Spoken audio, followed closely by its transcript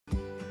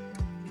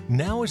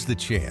Now is the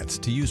chance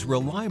to use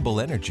reliable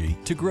energy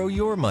to grow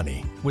your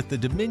money with the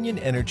Dominion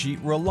Energy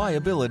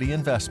Reliability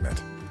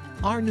Investment.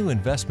 Our new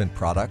investment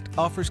product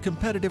offers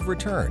competitive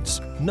returns,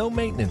 no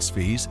maintenance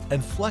fees,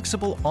 and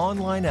flexible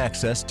online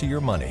access to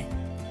your money.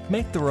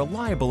 Make the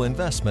reliable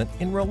investment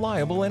in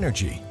reliable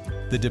energy.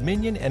 The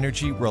Dominion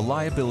Energy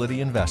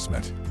Reliability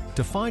Investment.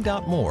 To find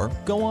out more,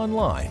 go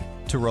online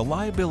to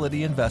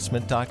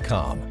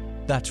reliabilityinvestment.com.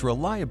 That's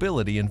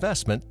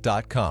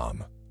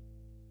reliabilityinvestment.com.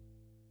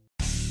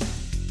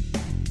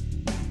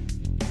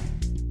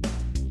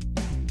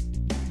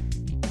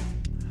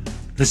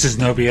 This is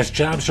No BS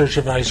Job Search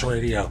Advice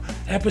Radio,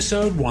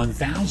 episode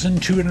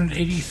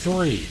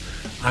 1283.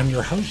 I'm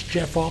your host,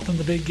 Jeff Altman,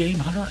 the Big Game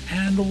Hunter,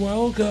 and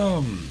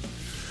welcome.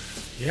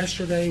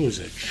 Yesterday was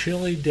a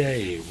chilly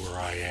day where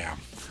I am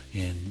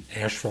in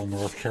Asheville,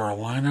 North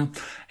Carolina,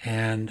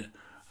 and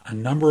a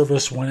number of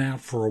us went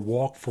out for a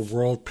walk for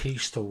world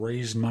peace to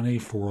raise money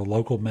for a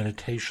local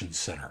meditation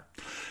center.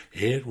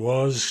 It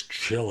was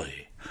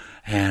chilly,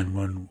 and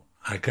when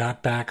I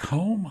got back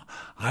home,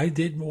 I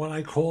did what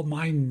I call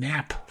my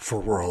nap for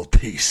world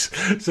peace.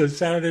 So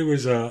Saturday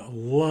was a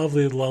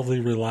lovely,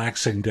 lovely,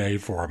 relaxing day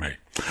for me.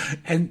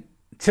 And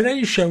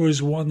today's show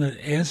is one that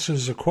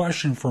answers a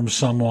question from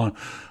someone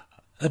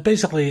that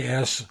basically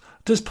asks,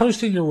 does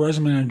posting your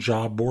resume on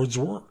job boards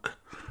work?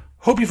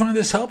 Hope you find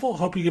this helpful.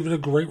 Hope you give it a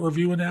great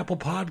review in Apple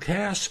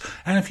Podcasts.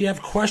 And if you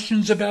have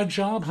questions about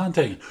job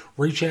hunting,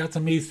 reach out to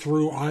me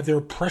through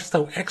either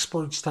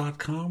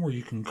PrestoExperts.com, where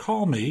you can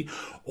call me,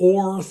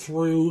 or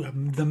through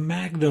the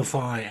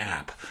Magnify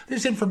app.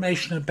 There's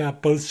information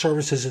about both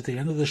services at the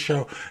end of the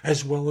show,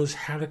 as well as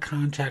how to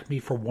contact me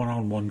for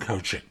one-on-one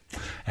coaching.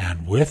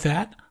 And with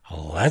that,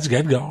 let's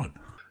get going.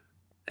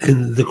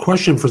 And the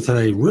question for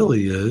today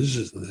really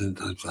is,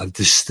 I've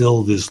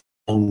distilled this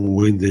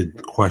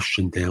long-winded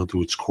question down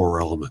to its core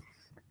element.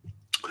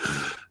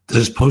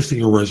 Does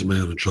posting a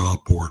resume on a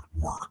job board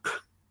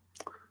work?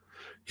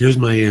 Here's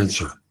my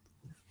answer.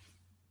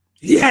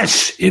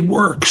 Yes, it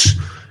works.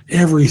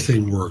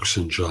 Everything works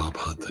in job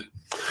hunting.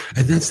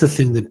 And that's the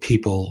thing that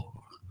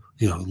people,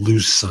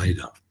 lose sight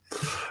of.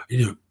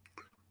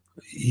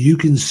 You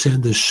can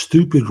send a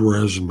stupid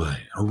resume,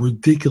 a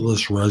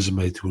ridiculous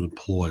resume to an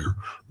employer.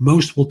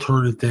 Most will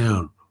turn it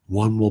down.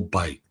 One will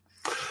bite.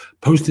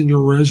 Posting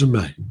your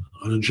resume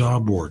on a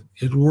job board,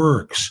 it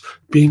works.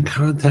 Being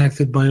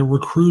contacted by a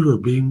recruiter,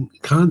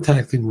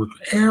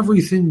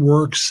 everything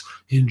works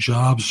in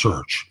job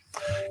search.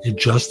 It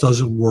just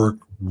doesn't work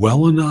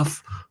well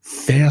enough,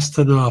 fast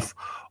enough,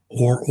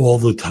 or all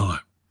the time.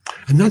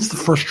 And that's the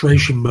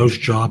frustration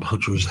most job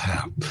hunters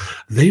have.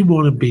 They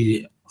want to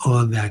be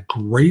on that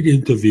great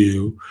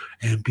interview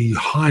and be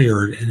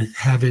hired and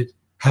have it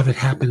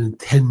happen in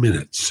 10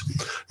 minutes.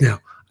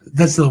 Now,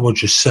 that's not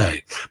what you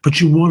say, but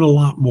you want a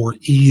lot more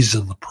ease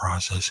in the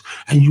process,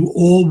 and you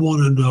all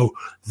want to know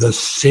the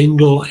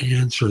single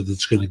answer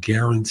that's going to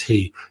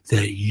guarantee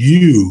that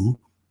you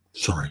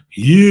are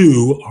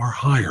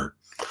hired.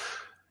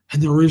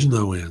 And there is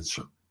no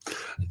answer.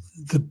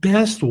 The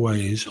best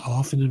ways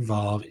often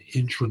involve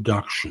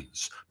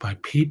introductions by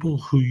people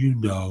who you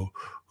know,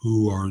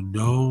 who are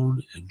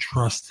known and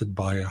trusted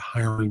by a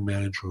hiring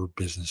manager or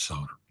business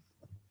owner.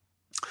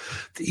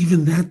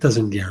 Even that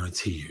doesn't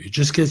guarantee you. It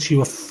just gets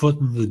you a foot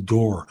in the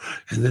door.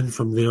 And then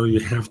from there, you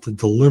have to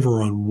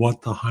deliver on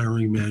what the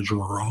hiring manager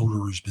or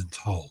owner has been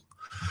told.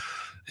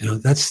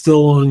 That's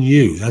still on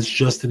you. That's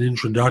just an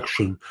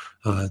introduction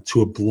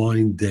to a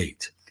blind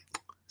date.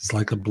 It's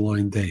like a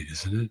blind date,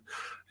 isn't it?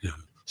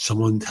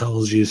 Someone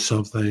tells you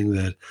something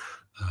that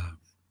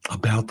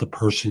about the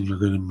person you're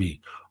going to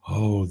meet.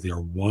 Oh,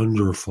 they're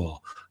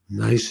wonderful.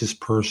 Nicest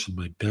person,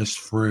 my best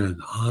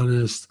friend,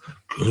 honest,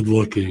 good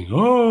looking.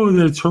 Oh, and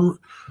that's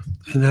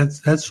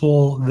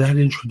all that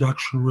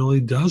introduction really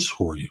does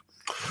for you.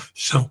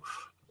 So,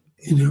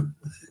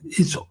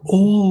 it's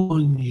all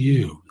on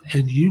you,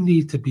 and you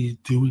need to be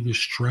doing a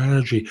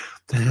strategy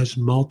that has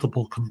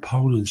multiple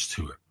components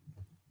to it.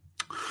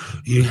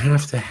 You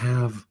have to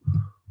have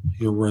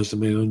your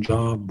resume on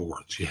job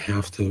boards. You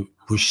have to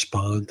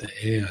respond to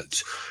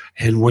ads.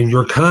 And when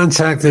you're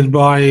contacted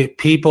by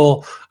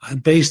people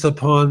based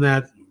upon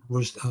that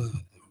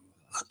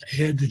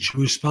ad that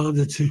you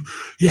responded to,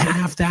 you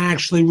have to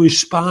actually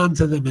respond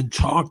to them and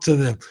talk to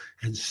them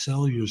and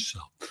sell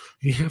yourself.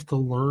 You have to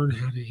learn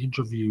how to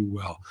interview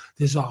well.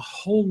 There's a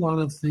whole lot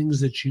of things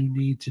that you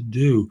need to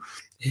do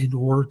in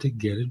order to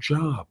get a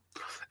job.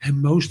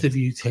 And most of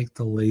you take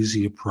the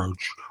lazy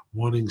approach,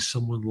 wanting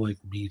someone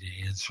like me to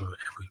answer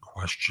every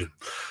question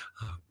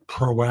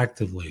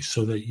proactively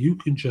so that you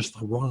can just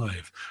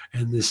arrive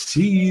and the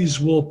seas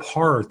will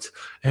part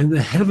and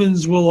the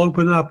heavens will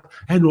open up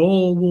and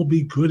all will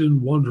be good and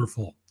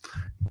wonderful.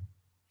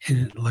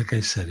 And like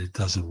I said, it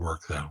doesn't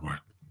work that way.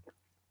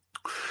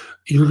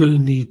 You're going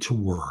to need to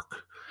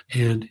work.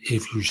 And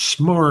if you're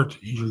smart,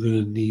 you're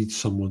going to need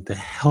someone to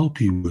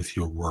help you with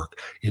your work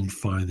in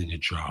finding a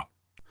job.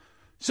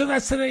 So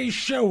that's today's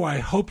show. I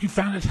hope you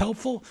found it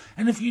helpful.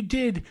 And if you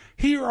did,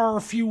 here are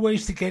a few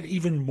ways to get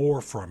even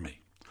more from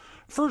me.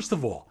 First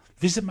of all,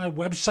 visit my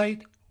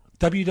website,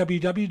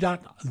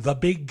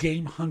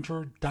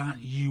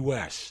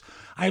 www.thebiggamehunter.us.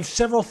 I have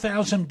several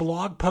thousand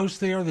blog posts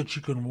there that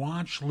you can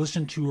watch,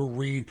 listen to, or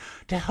read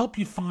to help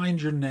you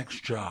find your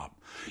next job.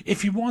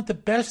 If you want the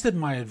best of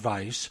my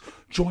advice,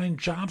 join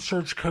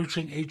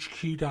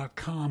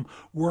JobSearchCoachingHQ.com,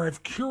 where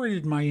I've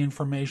curated my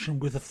information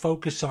with a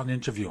focus on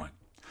interviewing.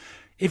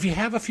 If you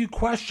have a few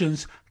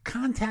questions,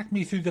 contact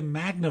me through the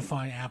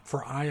Magnify app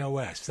for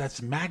iOS.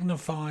 That's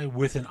Magnify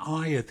with an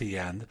I at the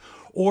end,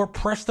 or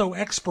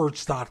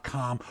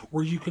PrestoExperts.com,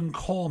 where you can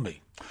call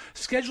me.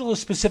 Schedule a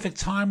specific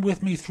time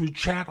with me through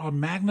chat on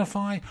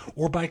Magnify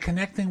or by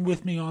connecting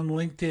with me on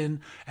LinkedIn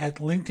at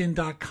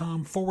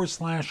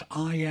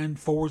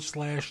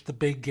linkedin.com/IN/The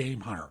Big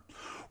Game Hunter.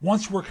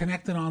 Once we're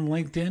connected on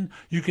LinkedIn,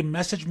 you can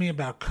message me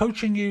about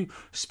coaching you,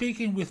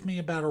 speaking with me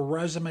about a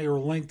resume or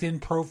LinkedIn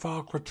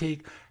profile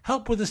critique,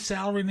 help with a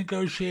salary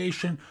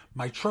negotiation,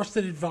 my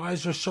trusted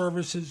advisor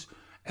services,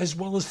 as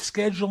well as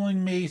scheduling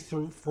me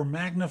for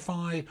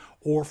Magnify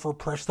or for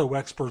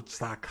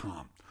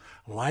PrestoExperts.com.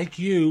 Like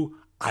you,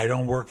 I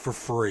don't work for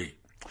free.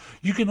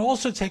 You can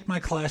also take my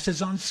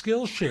classes on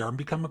Skillshare and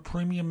become a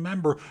premium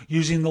member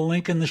using the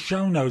link in the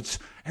show notes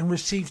and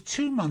receive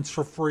 2 months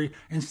for free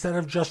instead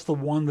of just the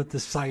one that the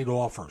site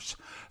offers.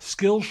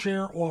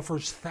 Skillshare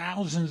offers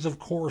thousands of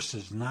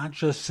courses, not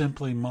just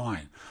simply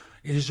mine.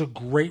 It is a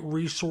great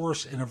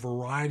resource in a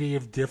variety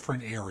of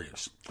different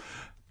areas.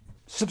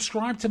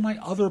 Subscribe to my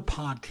other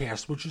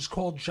podcast, which is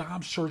called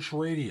Job Search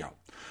Radio.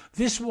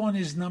 This one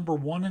is number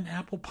 1 in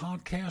Apple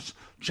Podcasts.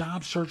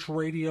 Job Search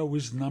Radio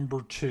is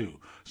number 2.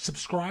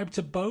 Subscribe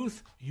to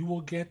both. You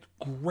will get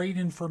great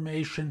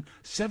information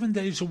 7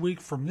 days a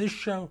week from this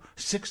show,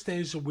 6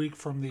 days a week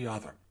from the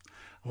other.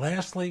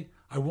 Lastly,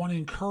 I want to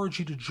encourage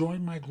you to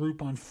join my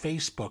group on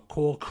Facebook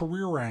called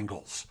Career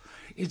Angles.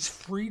 It's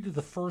free to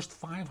the first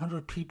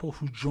 500 people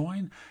who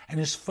join and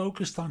is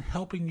focused on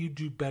helping you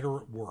do better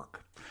at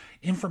work.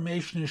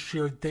 Information is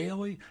shared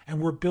daily, and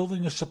we're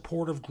building a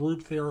supportive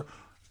group there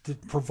to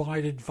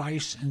provide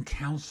advice and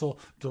counsel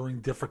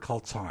during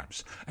difficult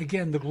times.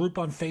 Again, the group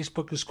on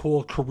Facebook is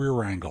called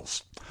Career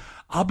Angles.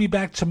 I'll be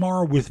back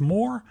tomorrow with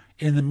more.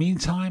 In the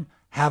meantime,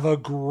 have a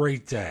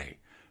great day.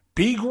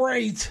 Be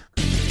great!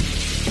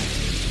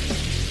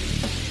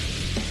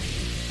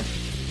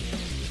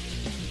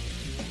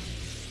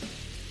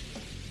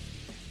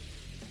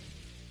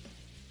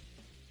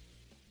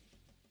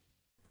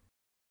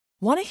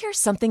 Want to hear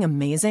something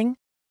amazing?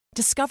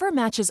 Discover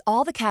matches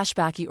all the cash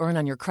back you earn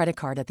on your credit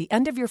card at the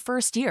end of your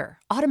first year,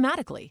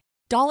 automatically,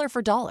 dollar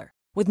for dollar,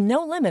 with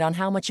no limit on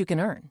how much you can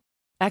earn.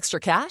 Extra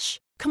cash?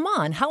 Come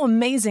on, how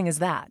amazing is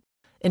that?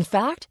 In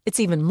fact, it's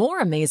even more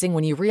amazing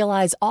when you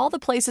realize all the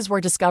places where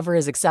Discover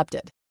is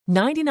accepted.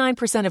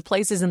 99% of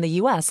places in the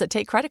U.S. that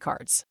take credit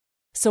cards.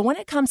 So when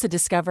it comes to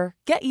Discover,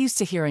 get used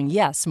to hearing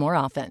yes more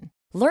often.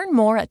 Learn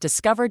more at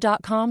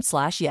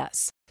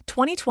discover.com/yes.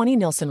 2020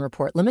 Nielsen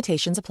Report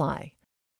limitations apply.